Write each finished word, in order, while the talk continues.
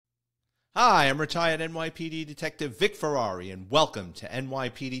Hi, I'm retired NYPD Detective Vic Ferrari, and welcome to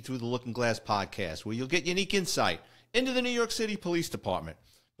NYPD Through the Looking Glass podcast, where you'll get unique insight into the New York City Police Department.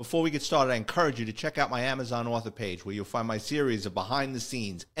 Before we get started, I encourage you to check out my Amazon author page, where you'll find my series of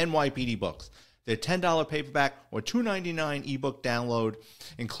behind-the-scenes NYPD books. They're $10 paperback or $2.99 ebook download,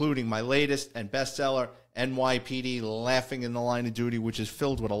 including my latest and bestseller, NYPD Laughing in the Line of Duty, which is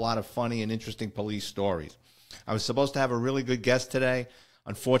filled with a lot of funny and interesting police stories. I was supposed to have a really good guest today.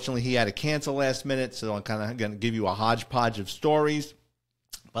 Unfortunately, he had to cancel last minute, so I'm kind of going to give you a hodgepodge of stories.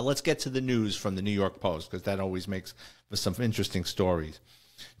 But let's get to the news from the New York Post, because that always makes for some interesting stories.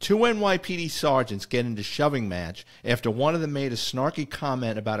 Two NYPD sergeants get into shoving match after one of them made a snarky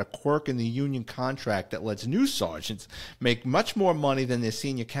comment about a quirk in the union contract that lets new sergeants make much more money than their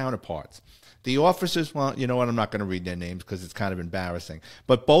senior counterparts. The officers, well, you know what, I'm not going to read their names because it's kind of embarrassing.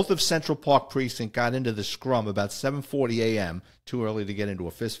 But both of Central Park Precinct got into the scrum about 7:40 a.m., too early to get into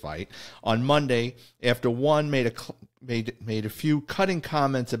a fist fight, on Monday after one made a few cutting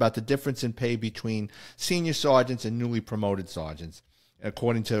comments about the difference in pay between senior sergeants and newly promoted sergeants,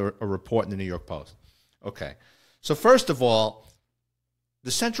 according to a report in the New York Post. Okay, so first of all, the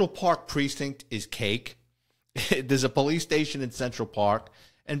Central Park Precinct is cake. There's a police station in Central Park.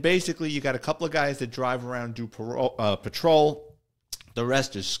 And basically, you got a couple of guys that drive around, do patrol. The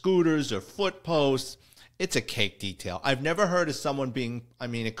rest is scooters or foot posts. It's a cake detail. I've never heard of someone being, I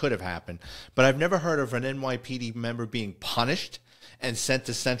mean, it could have happened, but I've never heard of an NYPD member being punished and sent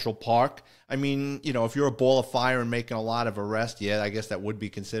to Central Park. I mean, you know, if you're a ball of fire and making a lot of arrests, yeah, I guess that would be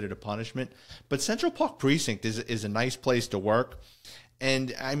considered a punishment. But Central Park Precinct is a nice place to work.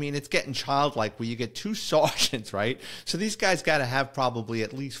 And, I mean, it's getting childlike where you get two sergeants, right? So these guys got to have probably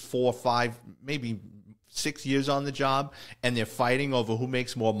at least 4, 5, maybe 6 years on the job, and they're fighting over who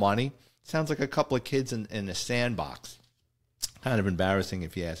makes more money. Sounds like a couple of kids in a sandbox. Kind of embarrassing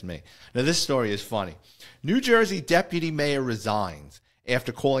if you ask me. Now, this story is funny. New Jersey deputy mayor resigns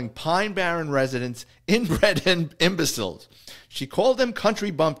after calling Pine Barren residents inbred imbeciles. She called them country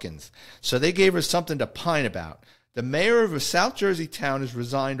bumpkins, so they gave her something to pine about. The mayor of a South Jersey town has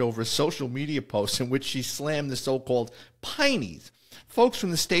resigned over a social media post in which she slammed the so-called Pineys, folks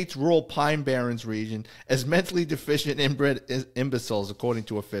from the state's rural Pine Barrens region, as mentally deficient inbred imbeciles, according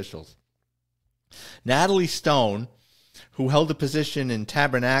to officials. Natalie Stone, who held a position in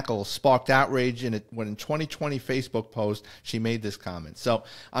Tabernacle, sparked outrage when in 2020 Facebook post she made this comment. So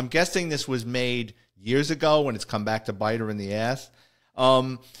I'm guessing this was made years ago and it's come back to bite her in the ass.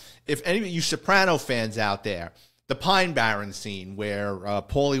 If any of you Soprano fans out there, the Pine Barren scene where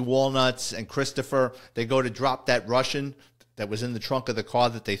Paulie Walnuts and Christopher, they go to drop that Russian that was in the trunk of the car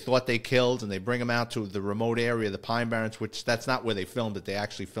that they thought they killed, and they bring him out to the remote area of the Pine Barrens, which that's not where they filmed it. They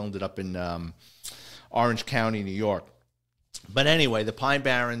actually filmed it up in Orange County, New York. But anyway, the Pine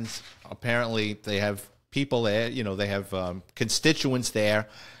Barrens, apparently they have people there, you know, they have constituents there,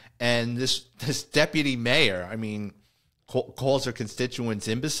 and this deputy mayor, I mean, calls her constituents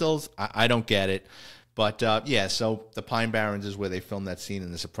imbeciles. I don't get it. But, yeah, so the Pine Barrens is where they filmed that scene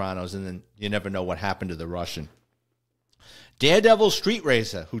in The Sopranos, and then you never know what happened to the Russian. Daredevil street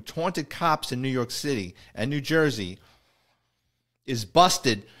racer who taunted cops in New York City and New Jersey is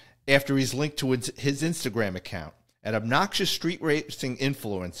busted after he's linked to his Instagram account. An obnoxious street racing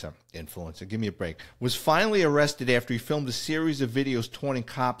influencer, give me a break, was finally arrested after he filmed a series of videos taunting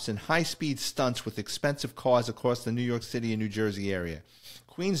cops in high-speed stunts with expensive cars across the New York City and New Jersey area.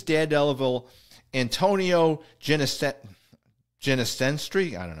 Queens Daredevil Antonio Genesenstri,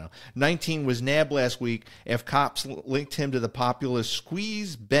 I don't know, 19, was nabbed last week after cops linked him to the popular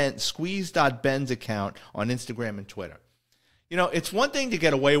Squeeze.Benz account on Instagram and Twitter. You know, it's one thing to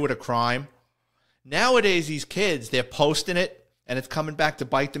get away with a crime. Nowadays, these kids, they're posting it, and it's coming back to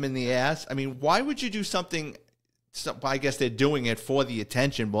bite them in the ass. I mean, why would you do something? I guess they're doing it for the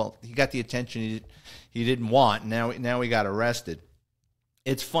attention. Well, he got the attention he didn't want. Now he got arrested.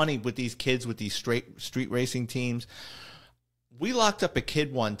 It's funny with these kids with these street racing teams. We locked up a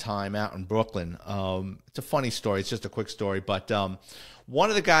kid one time out in Brooklyn. It's a funny story. It's just a quick story. But one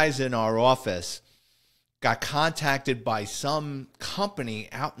of the guys in our office got contacted by some company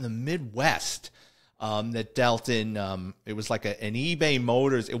out in the Midwest that dealt in, it was like an eBay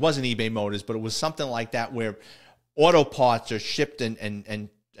Motors. It wasn't eBay Motors, but it was something like that where auto parts are shipped and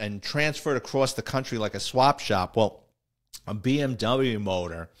transferred across the country like a swap shop. Well, a BMW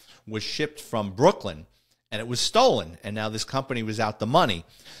motor was shipped from Brooklyn, and it was stolen, and now this company was out the money.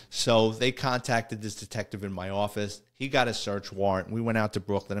 So they contacted this detective in my office. He got a search warrant. We went out to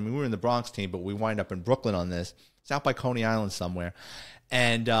Brooklyn. I mean, we were in the Bronx team, but we wind up in Brooklyn on this. It's out by Coney Island somewhere.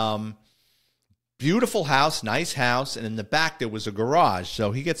 And Beautiful house, nice house, and in the back there was a garage.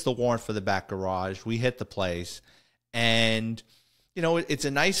 So he gets the warrant for the back garage. We hit the place, and you know, it's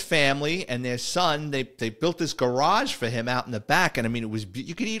a nice family, and their son, they built this garage for him out in the back, and I mean, it was,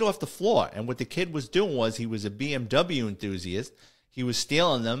 you could eat off the floor. And what the kid was doing was, he was a BMW enthusiast. He was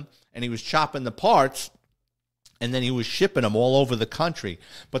stealing them, and he was chopping the parts, and then he was shipping them all over the country.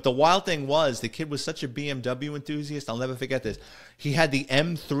 But the wild thing was, the kid was such a BMW enthusiast, I'll never forget this. He had the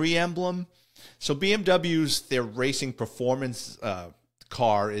M3 emblem. So BMW's, their racing performance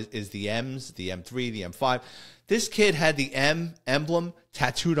car is the M's, the M3, the M5. This kid had the M emblem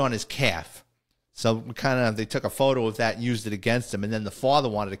tattooed on his calf. So they took a photo of that and used it against him. And then the father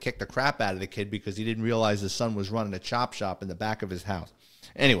wanted to kick the crap out of the kid because he didn't realize his son was running a chop shop in the back of his house.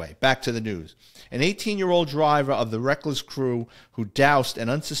 Anyway, back to the news. An 18-year-old driver of the reckless crew who doused an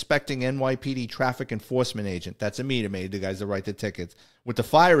unsuspecting NYPD traffic enforcement agent, that's a meter maid, the guys that write the tickets, with the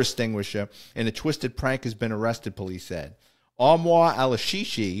fire extinguisher in a twisted prank has been arrested, police said. Armour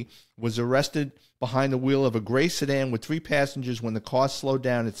Alashishi was arrested behind the wheel of a gray sedan with 3 passengers when the car slowed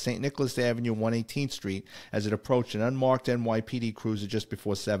down at St. Nicholas Avenue and 118th Street as it approached an unmarked NYPD cruiser just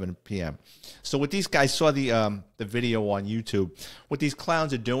before 7 p.m. So what these guys saw the video on YouTube, what these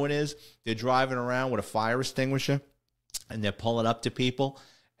clowns are doing is they're driving around with a fire extinguisher and they're pulling up to people,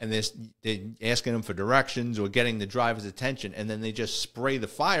 and they're asking them for directions or getting the driver's attention, and then they just spray the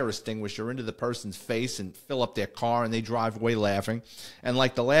fire extinguisher into the person's face and fill up their car, and they drive away laughing. And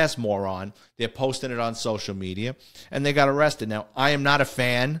like the last moron, they're posting it on social media, and they got arrested. Now, I am not a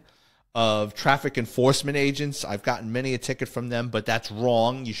fan of traffic enforcement agents. I've gotten many a ticket from them, but that's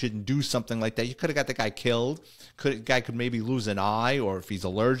wrong. You shouldn't do something like that. You could have got the guy killed. The guy could maybe lose an eye, or if he's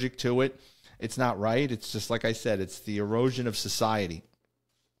allergic to it. It's not right. It's just like I said, it's the erosion of society.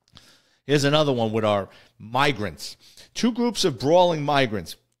 Here's another one with our migrants. 2 groups of brawling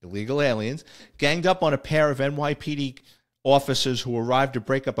migrants, illegal aliens, ganged up on a pair of NYPD officers who arrived to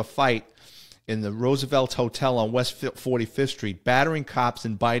break up a fight in the Roosevelt Hotel on West 45th Street, battering cops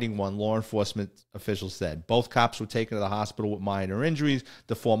and biting one, law enforcement officials said. Both cops were taken to the hospital with minor injuries.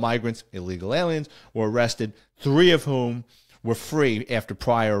 The 4 migrants, illegal aliens, were arrested, 3 of whom were free after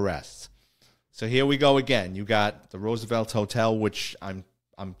prior arrests. So here we go again. You got the Roosevelt Hotel, which I'm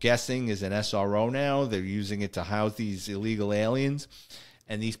guessing is an SRO now. They're using it to house these illegal aliens.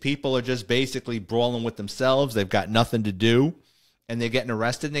 And these people are just basically brawling with themselves. They've got nothing to do. And they're getting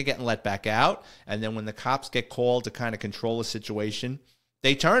arrested and they're getting let back out. And then when the cops get called to kind of control the situation,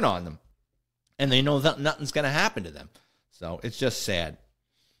 they turn on them. And they know that nothing's going to happen to them. So it's just sad.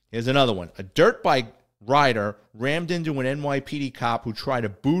 Here's another one. A dirt bike rider rammed into an NYPD cop who tried to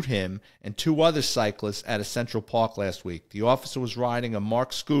boot him and 2 other cyclists at a Central Park last week. The officer was riding a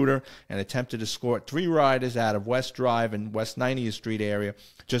marked scooter and attempted to escort 3 riders out of West Drive and West 90th Street area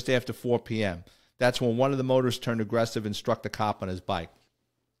just after 4 p.m. That's when one of the motorists turned aggressive and struck the cop on his bike.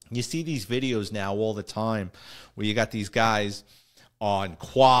 You see these videos now all the time where you got these guys on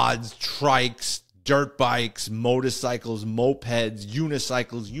quads, trikes, dirt bikes, motorcycles, mopeds,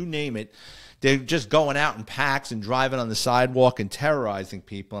 unicycles, you name it. They're just going out in packs and driving on the sidewalk and terrorizing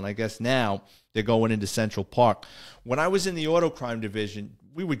people. And I guess now they're going into Central Park. When I was in the auto crime division,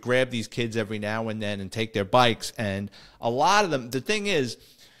 we would grab these kids every now and then and take their bikes. And a lot of them, the thing is,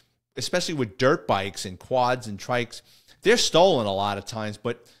 especially with dirt bikes and quads and trikes, they're stolen a lot of times,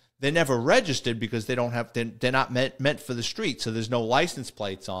 but they're never registered because they don't have, they're not meant for the street. So there's no license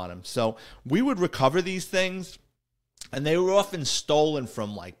plates on them. So we would recover these things. And they were often stolen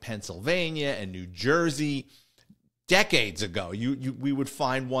from like Pennsylvania and New Jersey decades ago. We would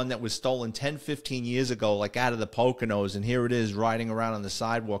find one that was stolen 10, 15 years ago, like out of the Poconos, and here it is riding around on the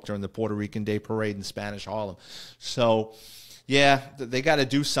sidewalk during the Puerto Rican Day Parade in Spanish Harlem. So, yeah, they got to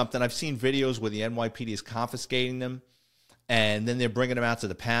do something. I've seen videos where the NYPD is confiscating them, and then they're bringing them out to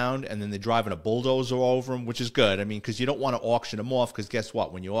the pound, and then they're driving a bulldozer over them, which is good. I mean, because you don't want to auction them off, because guess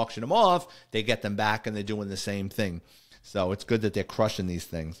what? When you auction them off, they get them back, and they're doing the same thing. So it's good that they're crushing these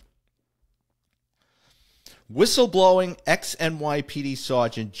things. Whistleblowing ex-NYPD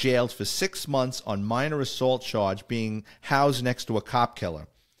sergeant jailed for 6 months on minor assault charge being housed next to a cop killer.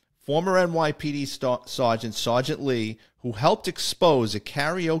 Former NYPD Sergeant Sergeant Lee, who helped expose a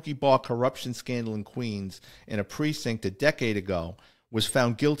karaoke bar corruption scandal in Queens in a precinct a decade ago, was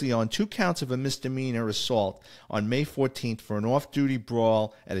found guilty on 2 counts of a misdemeanor assault on May 14th for an off-duty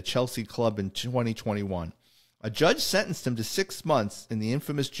brawl at a Chelsea club in 2021. A judge sentenced him to 6 months in the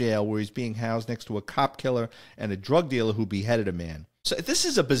infamous jail where he's being housed next to a cop killer and a drug dealer who beheaded a man. So this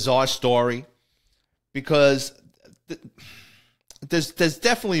is a bizarre story because there's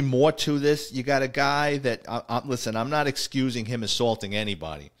definitely more to this. You got a guy that, listen, I'm not excusing him assaulting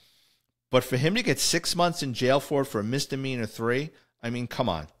anybody, But for him to get 6 months in jail for a misdemeanor 3, I mean, come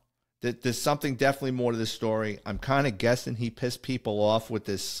on. There's something definitely more to this story. I'm kind of guessing he pissed people off with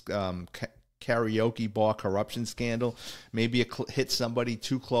this karaoke bar corruption scandal. Maybe it hit somebody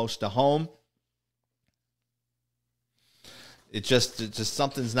too close to home. It's just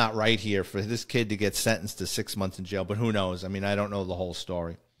something's not right here for this kid to get sentenced to 6 months in jail. But who knows? I mean, I don't know the whole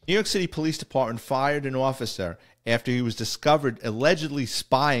story. New York City Police Department fired an officer after he was discovered allegedly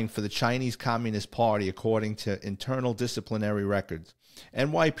spying for the Chinese Communist Party, according to internal disciplinary records.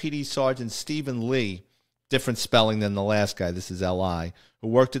 NYPD Sergeant Stephen Lee, different spelling than the last guy, this is L.I., who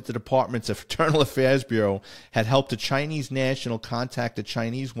worked at the department's Internal Affairs Bureau, had helped a Chinese national contact a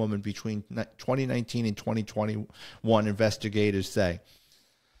Chinese woman between 2019 and 2021, investigators say.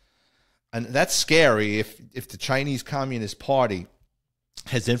 And that's scary if the Chinese Communist Party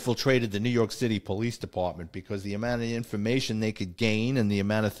has infiltrated the New York City Police Department, because the amount of information they could gain and the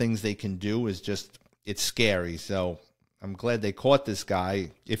amount of things they can do is just, it's scary. So I'm glad they caught this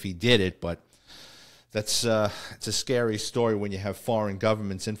guy if he did it, but it's a scary story when you have foreign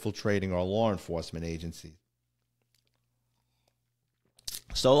governments infiltrating our law enforcement agencies.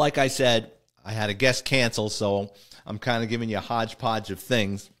 So like I said, I had a guest cancel, so I'm kind of giving you a hodgepodge of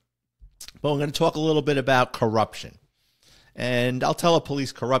things. But I'm going to talk a little bit about corruption. And I'll tell a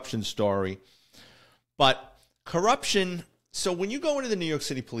police corruption story. But corruption, so when you go into the New York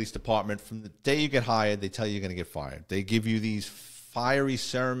City Police Department, from the day you get hired, they tell you you're going to get fired. They give you these fiery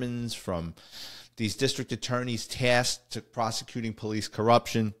sermons from these district attorneys tasked to prosecuting police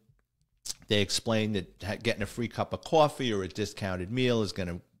corruption. They explain that getting a free cup of coffee or a discounted meal is going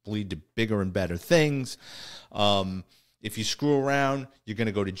to lead to bigger and better things. If you screw around, you're going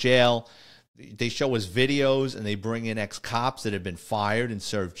to go to jail. They show us videos, and they bring in ex-cops that have been fired and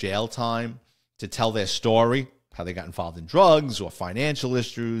served jail time to tell their story, how they got involved in drugs or financial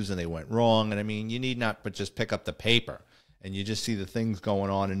issues and they went wrong. And I mean, you need not but just pick up the paper and you just see the things going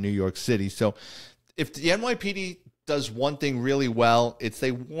on in New York City. So if the NYPD does one thing really well, it's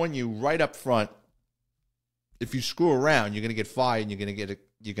they warn you right up front, if you screw around, you're going to get fired and you're going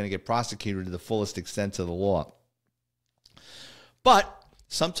to get prosecuted to the fullest extent of the law. But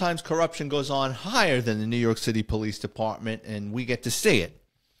sometimes corruption goes on higher than the New York City Police Department, and we get to see it.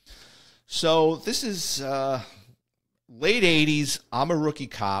 So this is late 80s. I'm a rookie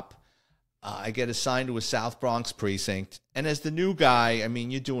cop. I get assigned to a South Bronx precinct. And as the new guy, I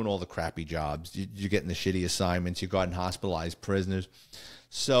mean, you're doing all the crappy jobs. You're getting the shitty assignments. You're guarding hospitalized prisoners.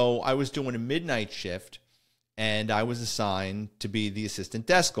 So I was doing a midnight shift, and I was assigned to be the assistant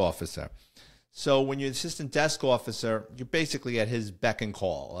desk officer. So when you're an assistant desk officer, you're basically at his beck and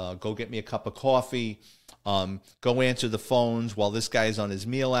call. Go get me a cup of coffee. Go answer the phones while this guy's on his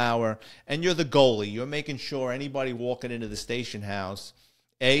meal hour. And you're the goalie. You're making sure anybody walking into the station house,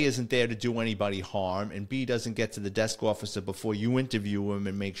 A, isn't there to do anybody harm, and B, doesn't get to the desk officer before you interview him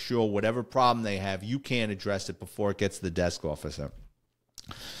and make sure whatever problem they have, you can't address it before it gets to the desk officer.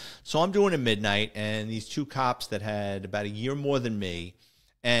 So I'm doing a midnight, and these two cops that had about a year more than me,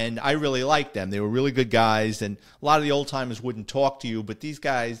 and I really liked them. They were really good guys, and a lot of the old-timers wouldn't talk to you, but these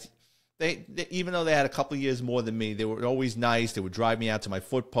guys, they even though they had a couple of years more than me, they were always nice. They would drive me out to my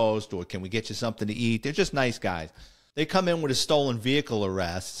foot post, or can we get you something to eat? They're just nice guys. They come in with a stolen vehicle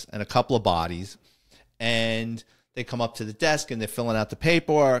arrests and a couple of bodies, and they come up to the desk, and they're filling out the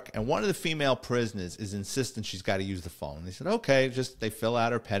paperwork, and one of the female prisoners is insisting she's got to use the phone. They said, okay, they fill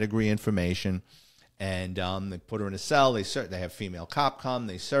out her pedigree information, and they put her in a cell. They have female cop come.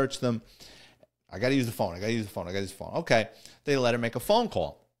 They search them. I got to use the phone. I got to use the phone. I got to use the phone. Okay. They let her make a phone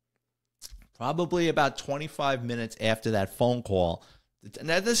call. Probably about 25 minutes after that phone call.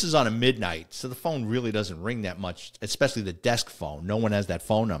 Now, this is on a midnight, so the phone really doesn't ring that much, especially the desk phone. No one has that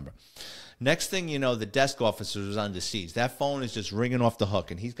phone number. Next thing you know, the desk officer is under siege. That phone is just ringing off the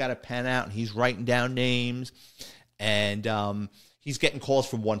hook, and he's got a pen out, and he's writing down names, and he's getting calls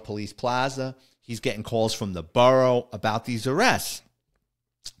from One Police Plaza. He's getting calls from the borough about these arrests.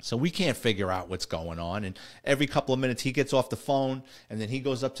 So we can't figure out what's going on. And every couple of minutes, he gets off the phone, and then he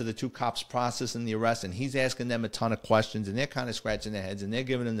goes up to the two cops processing the arrest, and he's asking them a ton of questions, and they're kind of scratching their heads, and they're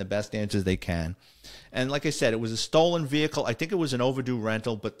giving him the best answers they can. And like I said, it was a stolen vehicle. I think it was an overdue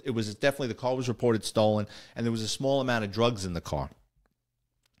rental, but it was definitely, the car was reported stolen, and there was a small amount of drugs in the car.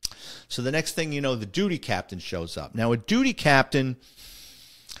 So the next thing you know, the duty captain shows up. Now, a duty captain,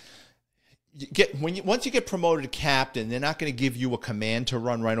 once you get promoted to captain, they're not going to give you a command to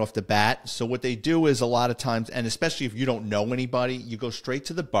run right off the bat. So what they do is, a lot of times, and especially if you don't know anybody, you go straight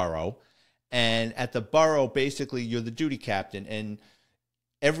to the borough. And at the borough, basically, you're the duty captain. And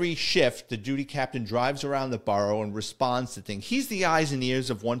every shift, the duty captain drives around the borough and responds to things. He's the eyes and ears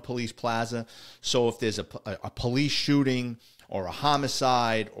of one police plaza. So if there's a police shooting or a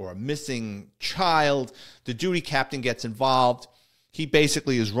homicide or a missing child, the duty captain gets involved. He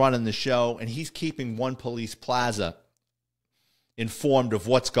basically is running the show, and he's keeping one police plaza informed of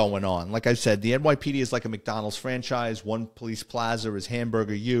what's going on. Like I said, the NYPD is like a McDonald's franchise. One police plaza is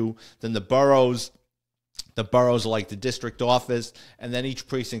Hamburger U. Then the boroughs are like the district office, and then each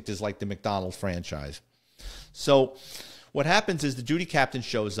precinct is like the McDonald's franchise. So what happens is the duty captain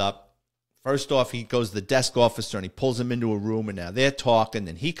shows up. First off, he goes to the desk officer, and he pulls him into a room, and now they're talking.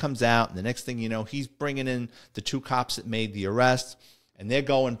 Then he comes out, and the next thing you know, he's bringing in the 2 cops that made the arrest, and they're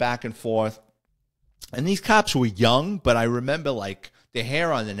going back and forth. And these cops were young, but I remember, like, their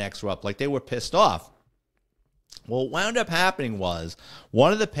hair on their necks were up, like they were pissed off. Well, what wound up happening was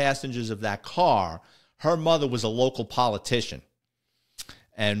one of the passengers of that car, her mother was a local politician.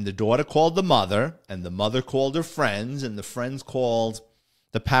 And the daughter called the mother, and the mother called her friends, and the friends called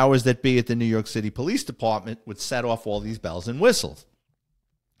the powers that be at the New York City Police Department, would set off all these bells and whistles.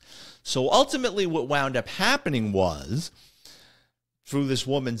 So ultimately what wound up happening was, through this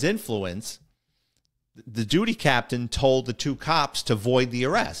woman's influence, the duty captain told the 2 cops to void the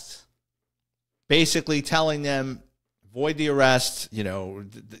arrest, basically telling them, void the arrest, you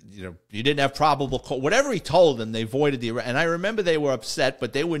didn't have probable cause. Whatever he told them, they voided the arrest. And I remember they were upset,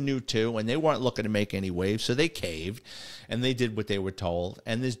 but they were new too, and they weren't looking to make any waves, so they caved, and they did what they were told.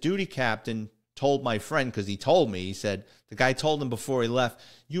 And this duty captain told my friend, because he told me, he said, the guy told him before he left,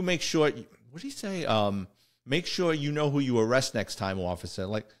 you make sure, what did he say? Make sure you know who you arrest next time, officer.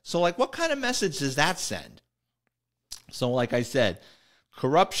 So what kind of message does that send? So like I said,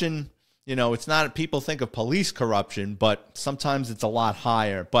 corruption, it's not, people think of police corruption, but sometimes it's a lot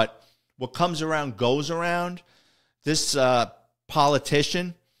higher. But what comes around goes around. This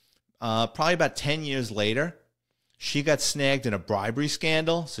politician, probably about 10 years later, she got snagged in a bribery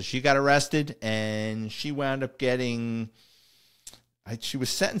scandal. So she got arrested, and she wound up getting... she was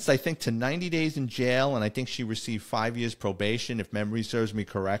sentenced, I think, to 90 days in jail, and I think she received 5 years probation, if memory serves me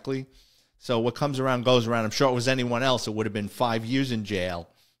correctly. So what comes around goes around. I'm sure it was anyone else, it would have been 5 years in jail,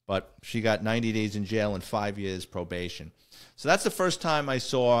 but she got 90 days in jail and 5 years probation. So that's the first time I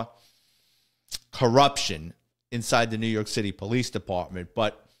saw corruption inside the New York City Police Department.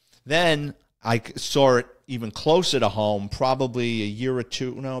 But then I saw it even closer to home, probably a year or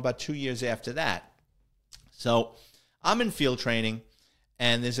two, about 2 years after that. So I'm in field training,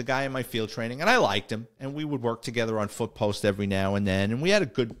 and there's a guy in my field training, and I liked him, and we would work together on foot post every now and then, and we had a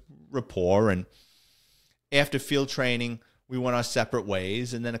good rapport. And after field training, we went our separate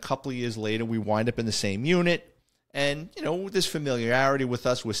ways, and then a couple of years later, we wind up in the same unit, and, this familiarity with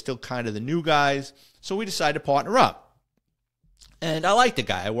us, we're still kind of the new guys, so we decided to partner up. And I liked the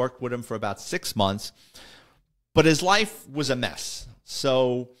guy. I worked with him for about 6 months, but his life was a mess.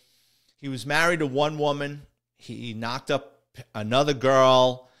 So he was married to one woman. He knocked up another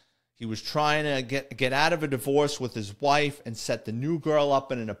girl. He was trying to get out of a divorce with his wife and set the new girl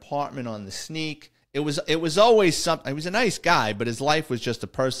up in an apartment on the sneak. It was always something. He was a nice guy, but his life was just a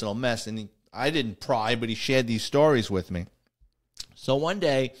personal mess. And I didn't pry, but he shared these stories with me. So one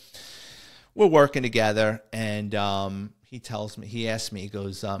day, we're working together, and he asked me, he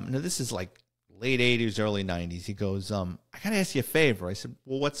goes, now this is like late 80s, early 90s. He goes, I got to ask you a favor. I said,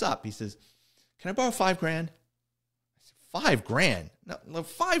 well, what's up? He says, can I borrow $5,000? $5,000. No,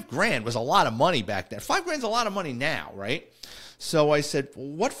 $5,000 was a lot of money back then. $5,000 is a lot of money now, right? So I said, well,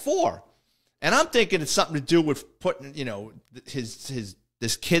 what for? And I'm thinking it's something to do with putting,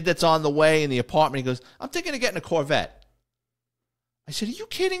 this kid that's on the way in the apartment. He goes, I'm thinking of getting a Corvette. I said, are you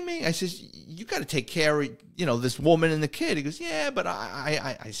kidding me? I said, you got to take care of, this woman and the kid. He goes, yeah, but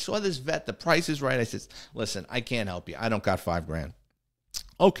I saw this vet. The price is right. I said, listen, I can't help you. I don't got $5,000.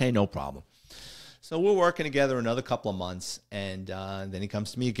 Okay, no problem. So we're working together another couple of months, and then he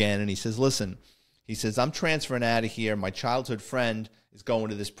comes to me again, and he says, listen, he says, I'm transferring out of here. My childhood friend is going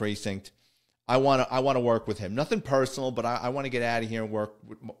to this precinct. I want to work with him. Nothing personal, but I want to get out of here and work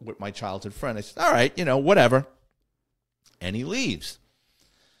with my childhood friend. I said, all right, whatever. And he leaves.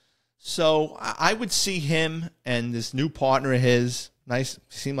 So I would see him and this new partner of his, nice,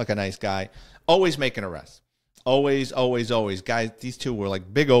 seemed like a nice guy, always making arrests. Always, always, always. Guys, these two were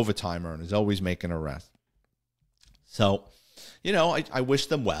like big overtime earners, always making arrests. So, I wish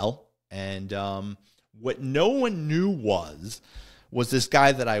them well. And what no one knew was this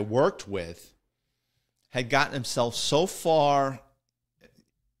guy that I worked with had gotten himself so far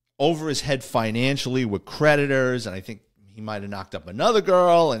over his head financially with creditors, and I think he might have knocked up another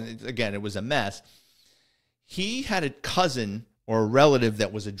girl, and again, it was a mess. He had a cousin or a relative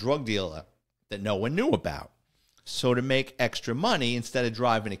that was a drug dealer that no one knew about. So to make extra money, instead of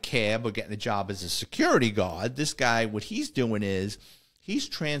driving a cab or getting a job as a security guard, this guy, what he's doing is he's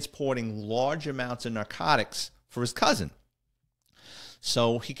transporting large amounts of narcotics for his cousin.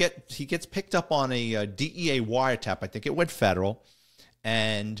 So he gets picked up on a DEA wiretap. I think it went federal,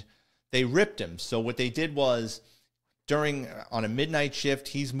 and they ripped him. So what they did was, on a midnight shift,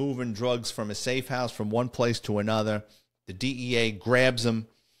 he's moving drugs from a safe house from one place to another. The DEA grabs him.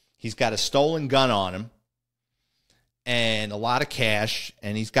 He's got a stolen gun on him and a lot of cash,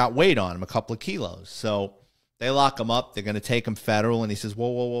 and he's got weight on him, a couple of kilos. So they lock him up. They're going to take him federal, and he says, whoa,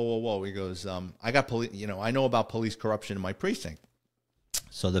 whoa, whoa, whoa, whoa. He goes, I got police, I know about police corruption in my precinct.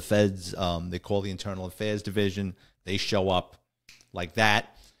 So the feds, they call the Internal Affairs Division. They show up like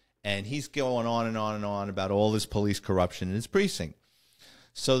that, and he's going on and on and on about all this police corruption in his precinct.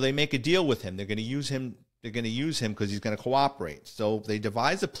 So they make a deal with him. They're going to use him. They're going to use him because he's going to cooperate. So they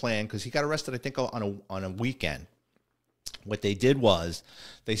devise a plan, because he got arrested, I think, on a weekend. What they did was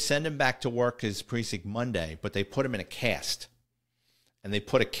they send him back to work his precinct Monday, but they put him in a cast, and they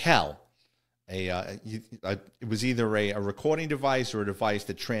put a Kel. It was either a recording device or a device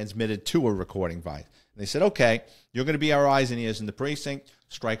that transmitted to a recording device. And they said, okay, you're going to be our eyes and ears in the precinct.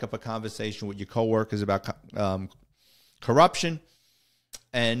 Strike up a conversation with your coworkers about corruption.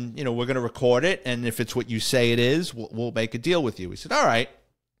 And, we're going to record it. And if it's what you say it is, we'll make a deal with you. He said, all right.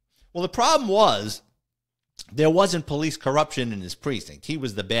 Well, the problem was there wasn't police corruption in his precinct. He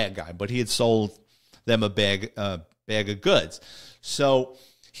was the bad guy, but he had sold them a bag of goods. So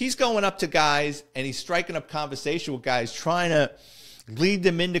he's going up to guys, and he's striking up conversation with guys, trying to lead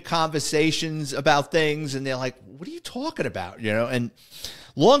them into conversations about things. And they're like, what are you talking about? And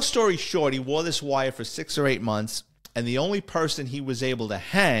long story short, he wore this wire for 6 or 8 months. And the only person he was able to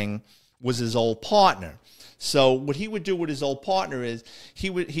hang was his old partner. So what he would do with his old partner is he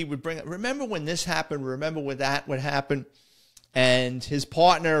would bring, remember when this happened? Remember when that would happen? And his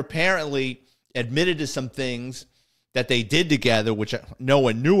partner apparently admitted to some things that they did together, which no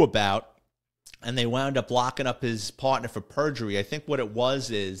one knew about. And they wound up locking up his partner for perjury. I think what it was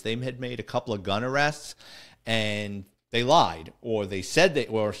is they had made a couple of gun arrests, and they lied, or he said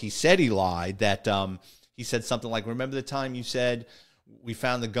he lied, that he said something like, remember the time you said we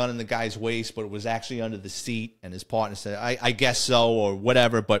found the gun in the guy's waist, but it was actually under the seat? And his partner said, I guess so, or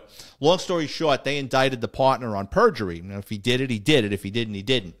whatever. But long story short, they indicted the partner on perjury. If he did it, he did it. If he didn't, he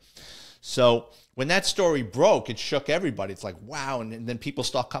didn't. So when that story broke, it shook everybody. It's like, wow. And then people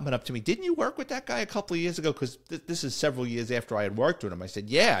start coming up to me, didn't you work with that guy a couple of years ago? Because this is several years after I had worked with him. I said,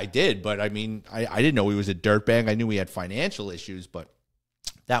 yeah, I did. But I mean, I didn't know he was a dirtbag. I knew he had financial issues, but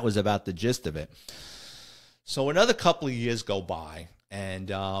that was about the gist of it. So another couple of years go by,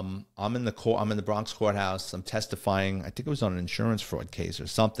 and I'm in the Bronx courthouse. I'm testifying. I think it was on an insurance fraud case or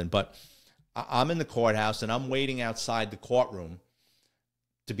something. But I'm in the courthouse, and I'm waiting outside the courtroom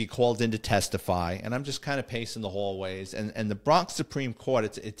to be called in to testify. And I'm just kind of pacing the hallways. And the Bronx Supreme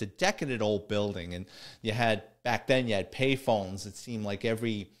Court, it's a decadent old building. And back then you had payphones. It seemed like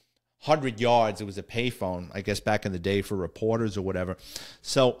every 100 yards, it was a payphone, I guess back in the day for reporters or whatever.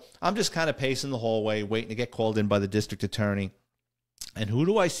 So I'm just kind of pacing the hallway, waiting to get called in by the district attorney. And who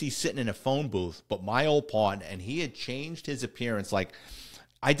do I see sitting in a phone booth but my old partner? And he had changed his appearance. Like,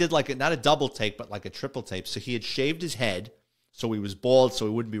 I did not a double take, but like a triple take. So he had shaved his head, so he was bald, so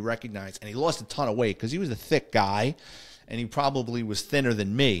he wouldn't be recognized. And he lost a ton of weight because he was a thick guy, and he probably was thinner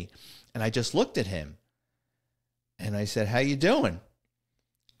than me. And I just looked at him, and I said, how you doing?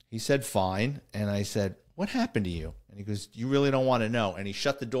 He said, fine. And I said, what happened to you? And he goes, you really don't want to know. And he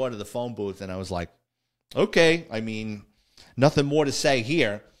shut the door to the phone booth, and I was like, okay, I mean, nothing more to say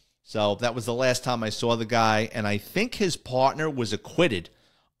here. So that was the last time I saw the guy. And I think his partner was acquitted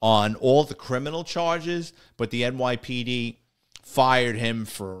on all the criminal charges, but the NYPD fired him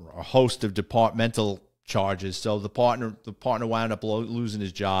for a host of departmental charges. So the partner wound up losing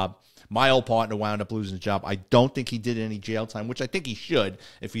his job. My old partner wound up losing his job. I don't think he did any jail time, which I think he should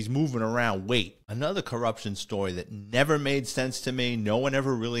if he's moving around weight. Another corruption story that never made sense to me. No one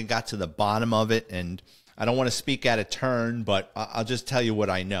ever really got to the bottom of it. And I don't want to speak out of turn, but I'll just tell you what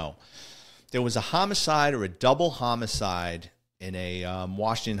I know. There was a homicide or a double homicide in a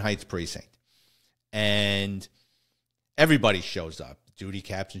Washington Heights precinct. And everybody shows up. Duty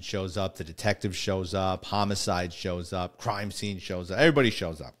captain shows up. The detective shows up. Homicide shows up. Crime scene shows up. Everybody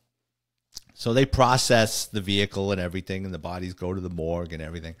shows up. So they process the vehicle and everything, and the bodies go to the morgue and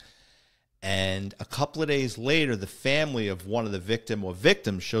everything. And a couple of days later, the family of one of the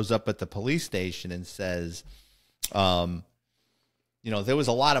victims shows up at the police station and says, there was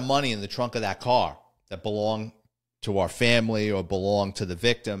a lot of money in the trunk of that car that belonged to our family or belonged to the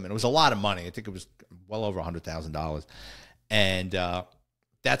victim. And it was a lot of money. I think it was well over $100,000. And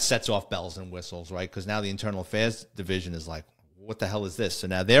that sets off bells and whistles, right? Because now the Internal Affairs Division is like, what the hell is this? So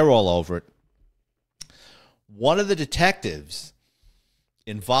now they're all over it. One of the detectives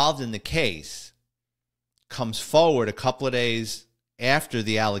involved in the case comes forward a couple of days after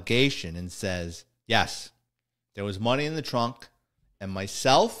the allegation and says, yes, there was money in the trunk, and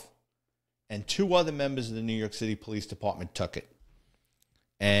myself and 2 other members of the New York City Police Department took it.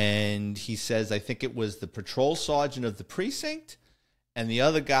 And he says, I think it was the patrol sergeant of the precinct, and the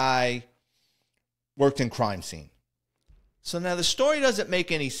other guy worked in crime scene. So now the story doesn't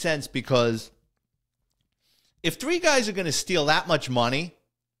make any sense, because if 3 guys are going to steal that much money,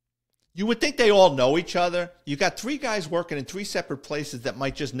 you would think they all know each other. You got 3 guys working in 3 separate places that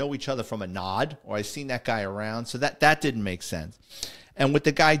might just know each other from a nod, or I've seen that guy around. So that didn't make sense. And what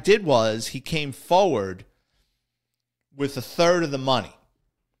the guy did was he came forward with 1/3 of the money.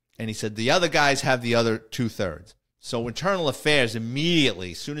 And he said the other guys have the other 2/3. So Internal Affairs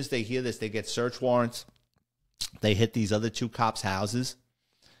immediately, as soon as they hear this, they get search warrants. They hit these other 2 cops' houses,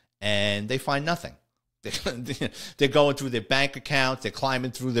 and they find nothing. They're going through their bank accounts. They're climbing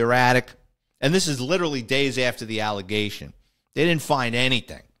through their attic. And this is literally days after the allegation. They didn't find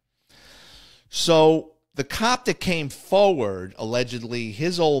anything. So the cop that came forward, allegedly,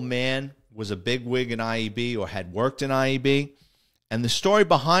 his old man was a bigwig in IEB or had worked in IEB. And the story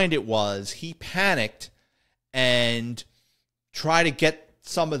behind it was he panicked and tried to get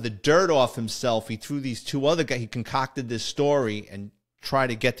some of the dirt off himself. He threw these 2 other guys. He concocted this story and tried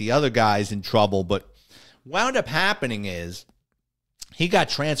to get the other guys in trouble. But wound up happening is he got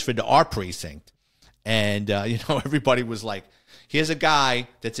transferred to our precinct. And, everybody was like, here's a guy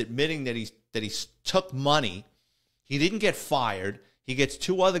that's admitting that he took money. He didn't get fired. He gets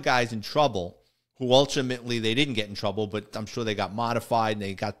 2 other guys in trouble, who ultimately they didn't get in trouble, but I'm sure they got modified and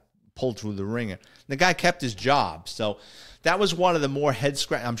they got pulled through the ringer. The guy kept his job. So that was one of the more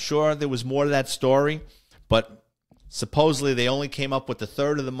head-scratch. I'm sure there was more to that story, but supposedly they only came up with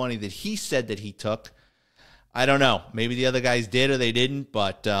 1/3 of the money that he said that he took. I don't know. Maybe the other guys did or they didn't,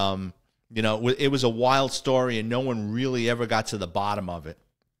 but, it was a wild story, and no one really ever got to the bottom of it.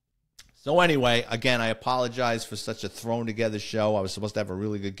 So anyway, again, I apologize for such a thrown-together show. I was supposed to have a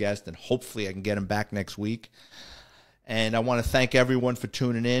really good guest, and hopefully I can get him back next week. And I want to thank everyone for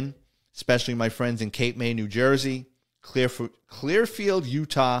tuning in, especially my friends in Cape May, New Jersey, Clearfield,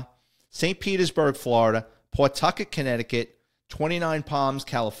 Utah, St. Petersburg, Florida, Pawtucket, Connecticut, 29 Palms,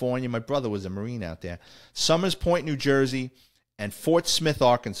 California. My brother was a Marine out there. Summers Point, New Jersey, and Fort Smith,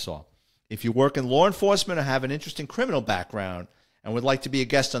 Arkansas. If you work in law enforcement or have an interesting criminal background and would like to be a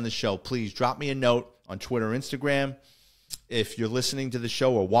guest on the show, please drop me a note on Twitter or Instagram. If you're listening to the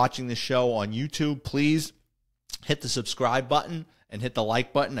show or watching the show on YouTube, please hit the subscribe button and hit the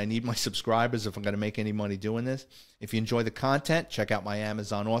like button. I need my subscribers if I'm going to make any money doing this. If you enjoy the content, check out my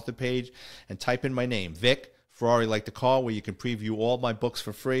Amazon author page and type in my name, Vic Ferrari Like the Car, where you can preview all my books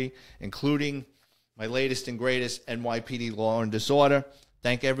for free, including my latest and greatest NYPD Law and Disorder.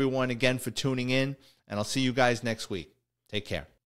 Thank everyone again for tuning in, and I'll see you guys next week. Take care.